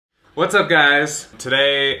What's up, guys?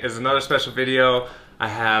 Today is another special video. I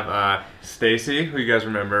have Stacy, who you guys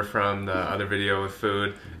remember from the other video with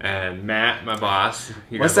food, and Matt, my boss.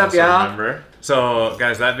 You What's guys up, y'all? remember. So,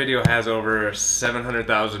 guys, that video has over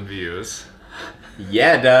 700,000 views.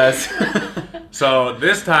 Yeah, it does. So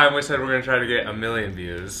this time we said we're gonna try to get 1 million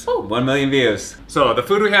views. Ooh, 1 million views. So the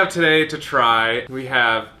food we have today to try, we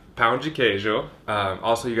have pão de queijo.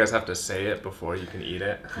 Also, you guys have to say it before you can eat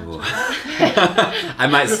it. I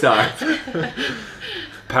might start.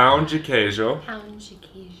 Pão de queijo. Pão de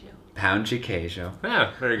queijo. Pão de queijo.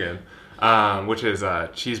 Yeah, very good. Which is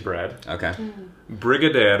cheese bread. Okay.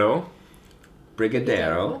 Brigadeiro.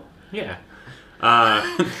 Brigadeiro. Yeah.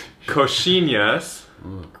 Coxinhas.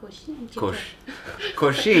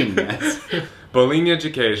 Coxinhas. Bolinha de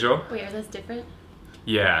queijo. Wait, are those different?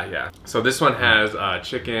 Yeah. So this one has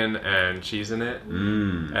chicken and cheese in it,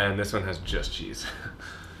 Mm. and this one has just cheese.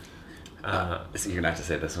 So you're gonna have to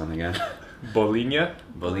say this one again. Bolinha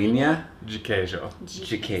Bolinha de queijo.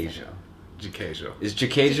 de queijo. De queijo. Is de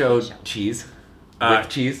queijo cheese? With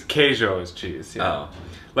cheese? Queijo is cheese, yeah. Oh.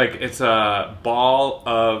 Like, it's a ball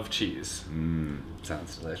of cheese.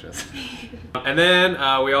 Sounds delicious. And then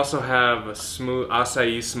we also have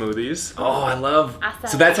acai smoothies. Oh, I love. Acai.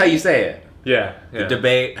 So that's how you say it. Yeah. The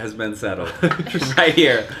debate has been settled right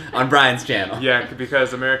here on Brian's channel. Yeah,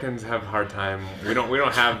 because Americans have a hard time. We don't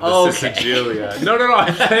have the Okay. Sicilia. No.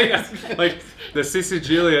 I'm saying, like, the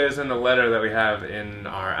Sicilia isn't a letter that we have in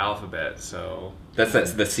our alphabet, so. That's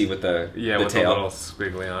the C with the with tail. a little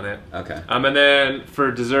squiggly on it. Okay. And then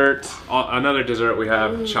for dessert, another dessert, we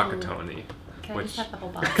have chocotone. Can I just have the whole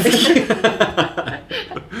box?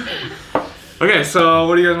 Okay, so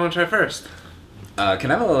what do you guys want to try first?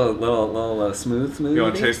 Can I have a little smooth smoothie? You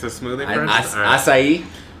want to taste the smoothie first? All right. Acai.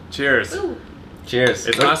 Cheers. Ooh, Cheers.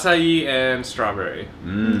 It's acai and strawberry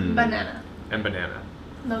Banana. and banana.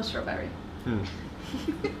 No strawberry.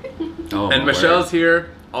 Oh, And my Michelle's word. here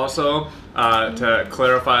also to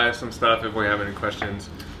clarify some stuff if we have any questions.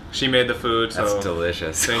 She made the food, so That's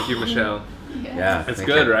delicious. thank you, Michelle. Yeah. It's thank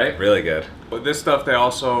good, you. right? Really good. With this stuff, they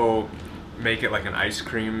also make it like an ice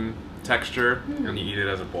cream texture, and you eat it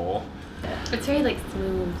as a bowl. it's very like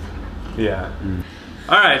smooth. Yeah.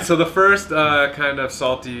 All right, so the first kind of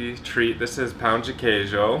salty treat, this is pão de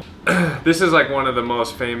queijo. This is like one of the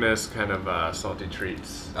most famous kind of salty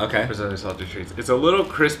treats. Okay. Brazilian salty treats. It's a little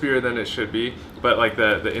crispier than it should be, but like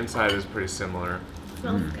the inside is pretty similar.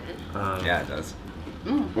 Smells good. Yeah, it does.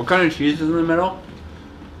 What kind of cheese is in the middle?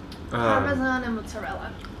 Parmesan and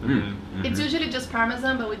mozzarella. It's usually just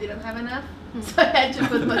Parmesan, but we didn't have enough, so I had to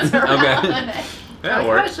put mozzarella Okay. on it. Yeah, it I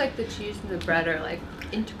works. wish like the cheese and the bread are like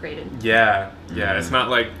integrated. Yeah. It's not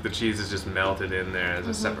like the cheese is just melted in there as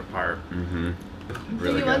a separate part. Mm-hmm. Do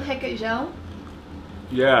Really you want good. requeijão?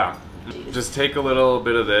 Yeah. Just take a little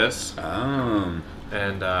bit of this, Oh.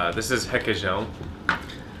 and this is requeijão,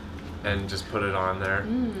 and just put it on there.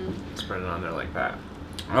 Spread it on there like that.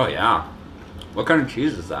 Oh yeah. What kind of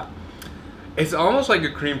cheese is that? It's almost like a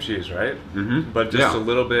cream cheese, right? Mm-hmm. But just a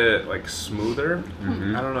little bit like smoother.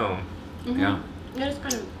 Mhm. I don't know. Yeah. It is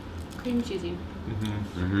kind of cream cheesy.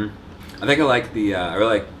 Mm-hmm. I think I like the I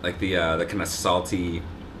really like the kind of salty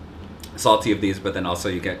of these, but then also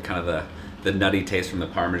you get kind of the nutty taste from the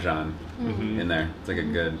Parmesan in there. It's like a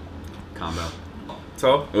good combo.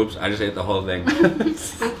 So, Oops, I just ate the whole thing.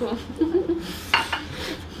 So cool.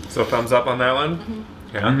 so thumbs up on that one.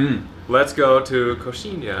 Yeah. Mhm. Let's go to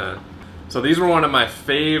coxinha. So these were one of my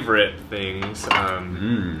favorite things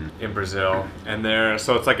in Brazil, and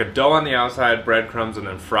so it's like a dough on the outside, breadcrumbs, and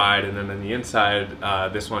then fried, and then on the inside,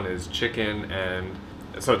 this one is chicken, and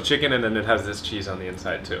so it's chicken, and then it has this cheese on the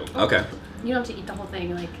inside too. Okay. You don't have to eat the whole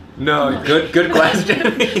thing, like. No, Good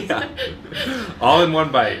question. Yeah. all in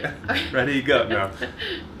one bite. Ready, go. No.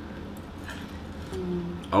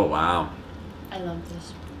 Oh wow. I love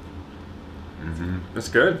this. It's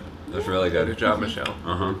good. That's really good. Good job, Michelle.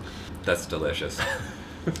 Uh-huh. That's delicious.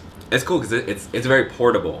 It's cool because it's very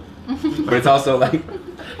portable, but it's also like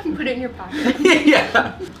Put it in your pocket.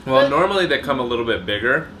 yeah. Well, normally they come a little bit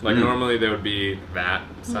bigger. Like normally they would be that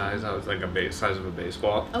size. I was like size of a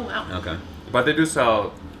baseball. Oh wow. Okay. But they do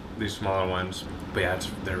sell these smaller ones. But yeah,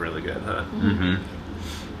 they're really good, huh?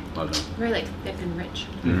 Mm-hmm. Well done. Very like thick and rich.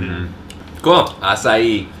 Cool.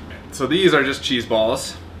 Acai. So these are just cheese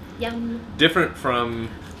balls. Yum. Different from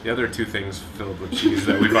the other two things filled with cheese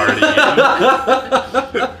that we've already eaten.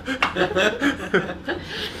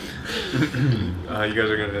 You guys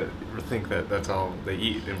are gonna think that that's all they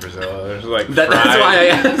eat in Brazil. There's like That's why I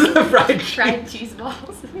asked the fried cheese. Fried cheese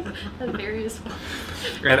balls. Of various balls.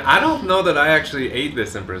 And I don't know that I actually ate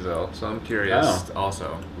this in Brazil, so I'm curious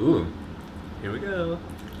also. Ooh. Here we go.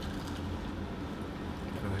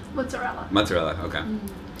 Mozzarella. Mozzarella. Okay. I'm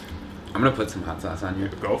gonna put some hot sauce on here.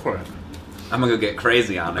 Go for it. I'm gonna go get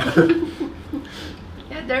crazy on it.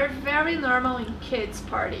 Yeah, they're very normal in kids'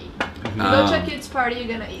 party. You go to a kids' party, you're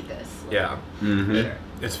gonna eat this. Yeah. Sure.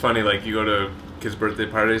 It's funny, like you go to kids' birthday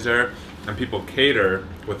parties there, and people cater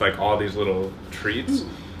with like all these little treats.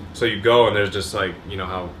 So you go and there's just like, you know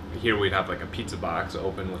how here we'd have like a pizza box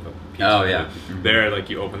open with a pizza. Oh yeah. There, like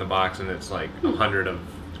you open the box and it's like 100 of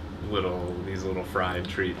these little fried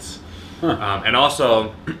treats. Huh. And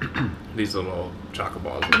also these little chocolate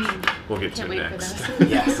balls, which we'll get Can't to wait next. for those.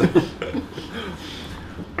 Yes.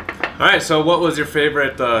 All right, so what was your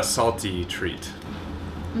favorite salty treat?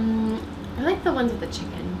 I like the ones with the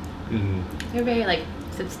chicken. They're very like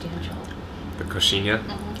substantial. The coxinha?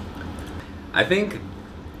 I think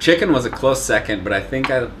chicken was a close second, but I think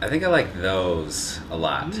I like those a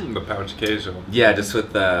lot. The pouch queijo. Yeah, just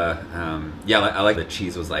with the I like the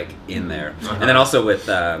cheese was like in there, and then also with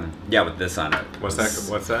with this on it. What's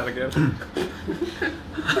that again?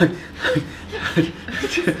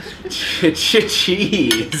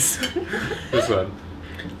 Cheese. This one.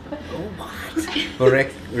 It's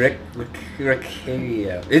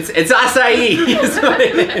acai. Is what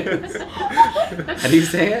it is. How do you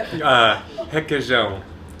say it? Requeijão.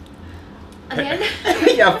 Again?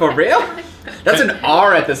 Yeah, for real? That's an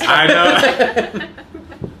R at this I time. know.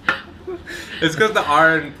 It's because the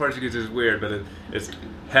R in Portuguese is weird, but it's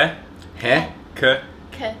requeijão.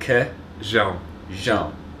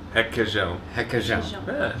 Jean. Requeijão. Requeijão.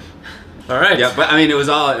 Yeah. All right. Yeah, but I mean, it was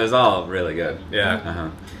all really good.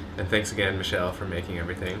 Yeah. And thanks again, Michelle, for making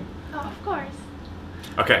everything. Oh, of course.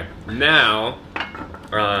 Okay, now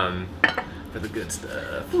for the good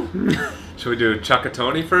stuff. Should we do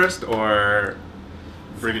chocotone first or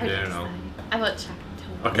Brigadeiro? I want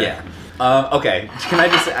chocotone. Okay. Yeah. Okay. Can I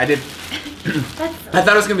just say I did? I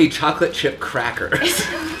thought it was gonna be chocolate chip crackers.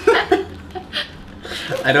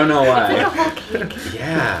 I don't know why. It's like a whole cake.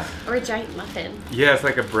 Yeah. Or a giant muffin. Yeah, it's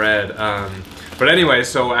like a bread. But anyway,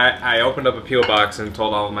 so I opened up a P.O. box and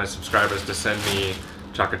told all of my subscribers to send me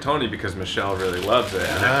chocotone because Michelle really loves it.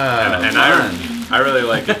 And I really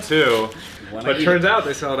like it too. But it turns out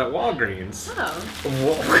they sell it at Walgreens. Oh.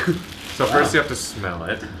 Whoa. So first you have to smell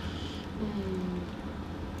it.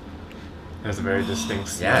 It has a very distinct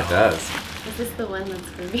smell. Yeah, it does. Is this the one that's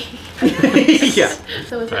for me? Yeah.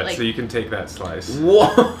 So is it Right, like... so you can take that slice.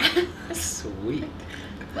 Whoa. Sweet.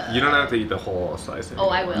 You don't have to eat the whole slice anymore. Oh,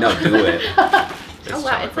 I will. No, do it. It's Oh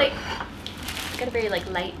wow, it's chocolate. like... It's got a very like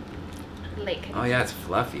light kind Oh yeah, it's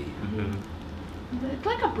fluffy. It's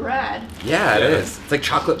like a bread. Yeah, it Yeah. is. It's like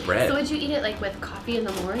chocolate bread. So would you eat it like with coffee in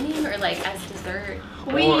the morning or like as dessert?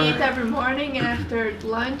 We eat every morning and after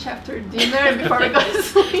lunch, after dinner, and before we go to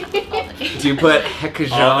sleep. Do you put All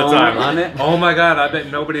requeijão the time. on it? Oh my god, I bet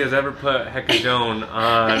nobody has ever put requeijão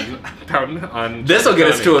on This will get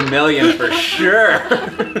us to 1 million for sure.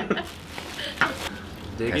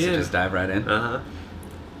 Dig Okay, so in. just dive right in. Uh-huh.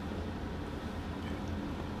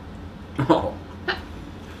 Oh.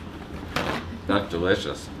 That's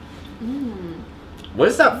delicious. What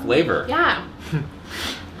is that flavor? Yeah.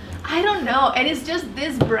 I don't know, and it's just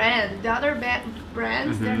this brand. The other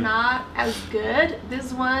brands, they're not as good.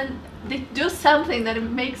 This one, they do something that it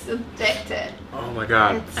makes addicted. Oh my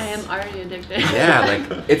god. I am already addicted. Yeah,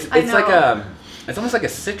 like it's I like know. it's almost like a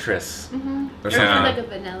citrus. Or Yeah. like a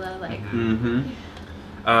vanilla, like... Mm-hmm.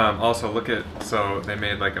 Also, look at, so they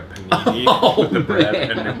made like a panini Oh, with the bread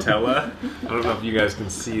man. and Nutella. I don't know if you guys can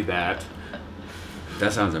see that,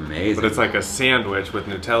 That sounds amazing. but it's like a sandwich with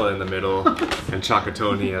Nutella in the middle and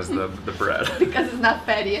chocotone as the bread. Because it's not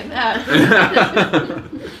fatty enough.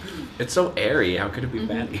 It's so airy. How could it be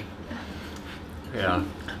fatty? Yeah.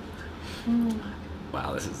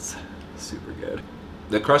 Wow, this is super good.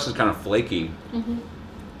 The crust is kind of flaky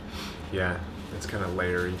Yeah, it's kind of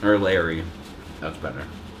layery. or layery. That's better.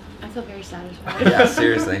 I feel very satisfied. Yeah,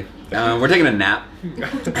 seriously. We're taking a nap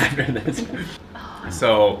after this.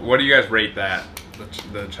 So, what do you guys rate that?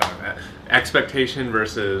 The chocolate expectation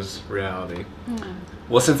versus reality.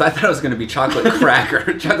 Well, since I thought it was going to be chocolate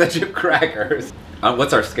chocolate chip crackers.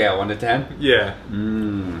 What's our scale? 1 to 10? Yeah.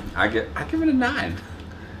 I give it a 9.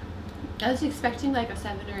 I was expecting like a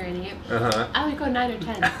 7 or an 8. I would go 9 or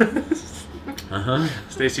 10.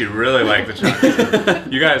 Stacy really liked the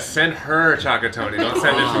chocolate. You guys send her chocotone. Don't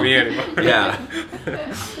send it to me anymore. Yeah.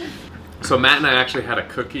 So Matt and I actually had a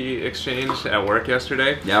cookie exchange at work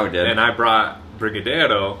yesterday. Yeah, we did. And I brought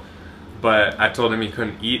Brigadeiro, but I told him he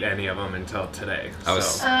couldn't eat any of them until today.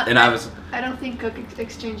 I don't think cookie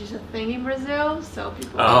exchange is a thing in Brazil, so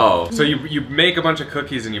people. Oh, so you make a bunch of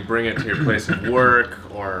cookies and you bring it to your place of work,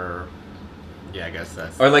 or Yeah, I guess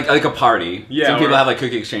that's... Or like a party. Yeah, Some people or- have like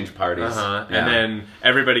cookie exchange parties. Yeah. And then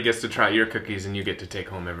everybody gets to try your cookies and you get to take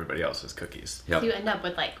home everybody else's cookies. Yep. So you end up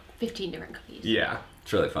with like 15 different cookies. Yeah.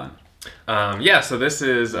 It's really fun. Yeah, so this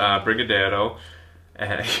is Brigadeiro.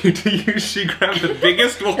 And she grabbed the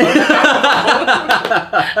biggest one.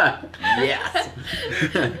 Yes.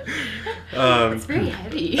 It's very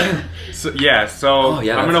heavy. So yeah, Oh,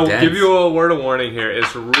 yeah, I'm that's gonna dense. give you a word of warning here.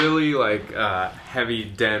 It's really like heavy,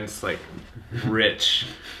 dense, like rich.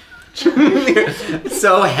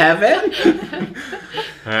 So heavy?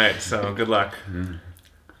 All right, so good luck.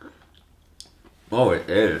 Oh, it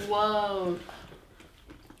is. Whoa.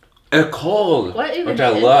 It's cold, What even which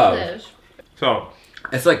I is love. this? So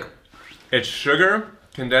It's like it's sugar,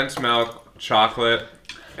 condensed milk, chocolate,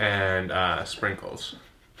 and sprinkles.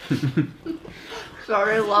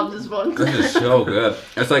 Sorry, I love this one. this is so good.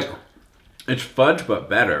 It's like it's fudge but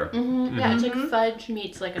better. Yeah, it's like fudge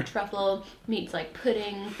meets like a truffle meets like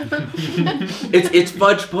pudding. It's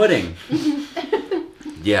fudge pudding.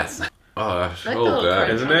 Yes. Oh, that's Like so the little good.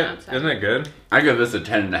 crunch. Isn't it? Isn't it good? I give this a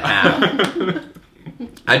 10.5.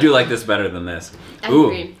 I do like this better than this. I Ooh,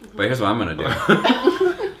 agree. but here's what I'm gonna do.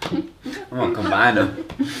 I'm gonna combine them.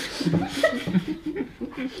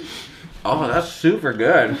 Oh, that's super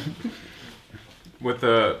good. With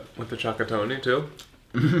the chocotone too.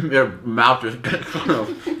 Your mouth is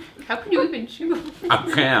How can you even chew? I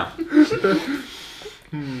can't.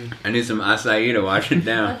 I need some acai to wash it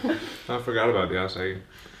down. I forgot about the acai.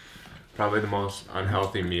 Probably the most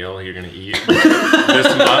unhealthy meal you're gonna eat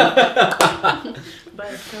this month.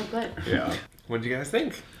 But it's so good. Yeah. What do you guys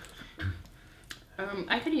think?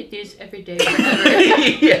 I could eat these every day forever.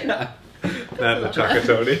 Yeah. That the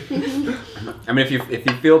chocotone. I mean, if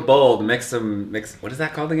you feel bold, mix what is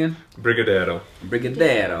that called again? Brigadeiro.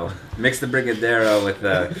 Brigadeiro. Mix the brigadeiro with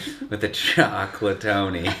the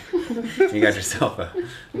chocotone. You got yourself a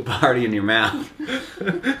party in your mouth.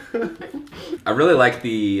 I really like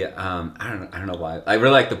the I don't know why. I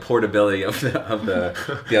really like the portability of the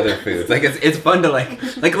other foods. Like it's fun to like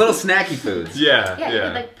little snacky foods. Yeah. Yeah, you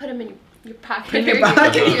could like put them in your pocket In your or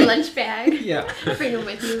pocket. your lunch bag. Yeah. Bring them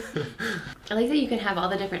with you. I like that you can have all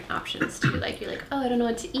the different options too. Like you're like, oh, I don't know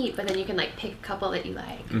what to eat, but then you can like pick a couple that you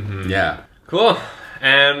like. Yeah. Cool.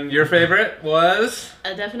 And your favorite was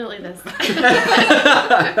Definitely this. the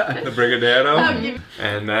Brigadeiro.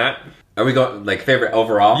 And that. Are we going like favorite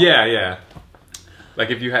overall? Yeah.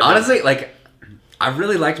 Like if you had Honestly, like I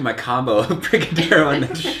really liked my combo of brigadeiro and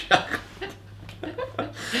the chocolate.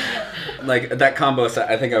 Like that combo,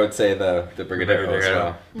 I think I would say the brigadeiro as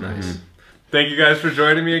well. Nice. Thank you guys for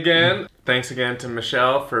joining me again. Thanks again to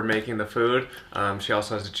Michelle for making the food. She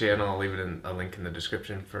also has a channel. I'll leave it in a link in the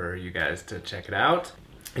description for you guys to check it out.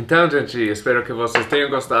 Então, gente, espero que vocês tenham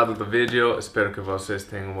gostado do vídeo. Espero que vocês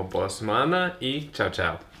tenham uma boa semana e tchau,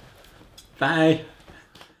 tchau. Bye.